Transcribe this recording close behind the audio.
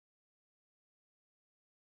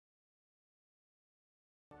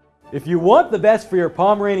If you want the best for your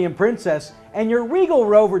Pomeranian princess and your Regal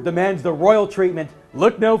Rover demands the royal treatment,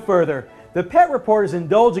 look no further. The Pet Report is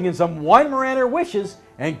indulging in some Weimaraner wishes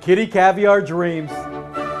and kitty caviar dreams.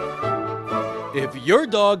 If your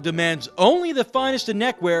dog demands only the finest in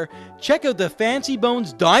neckwear, check out the Fancy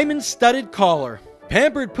Bones diamond-studded collar.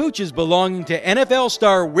 Pampered pooches belonging to NFL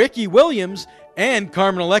star Ricky Williams and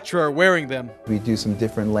Carmen Electra are wearing them. We do some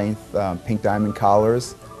different length pink diamond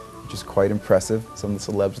collars, which is quite impressive. Some of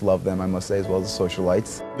the celebs love them, I must say, as well as the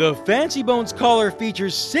socialites. The Fancy Bones collar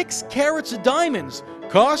features 6 carats of diamonds,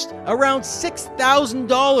 cost around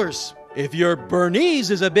 $6,000. If your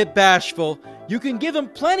Bernese is a bit bashful, you can give him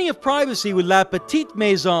plenty of privacy with La Petite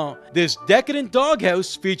Maison. This decadent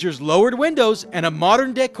doghouse features lowered windows and a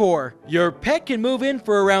modern decor. Your pet can move in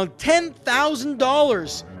for around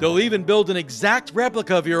 $10,000. They'll even build an exact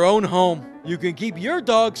replica of your own home. You can keep your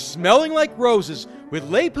dog smelling like roses with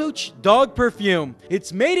Le Pooch dog perfume.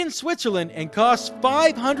 It's made in Switzerland and costs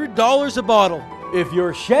 $500 a bottle. If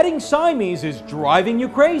your shedding Siamese is driving you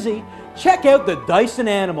crazy, check out the Dyson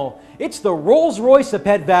Animal. It's the Rolls-Royce of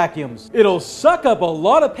pet vacuums. It'll suck up a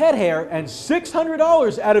lot of pet hair and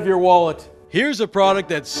 $600 out of your wallet. Here's a product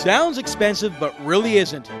that sounds expensive but really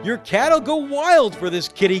isn't. Your cat'll go wild for this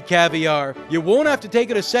kitty caviar. You won't have to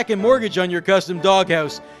take out a second mortgage on your custom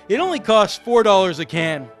doghouse. It only costs $4 a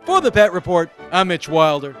can. For the Pet Report, I'm Mitch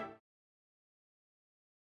Wilder.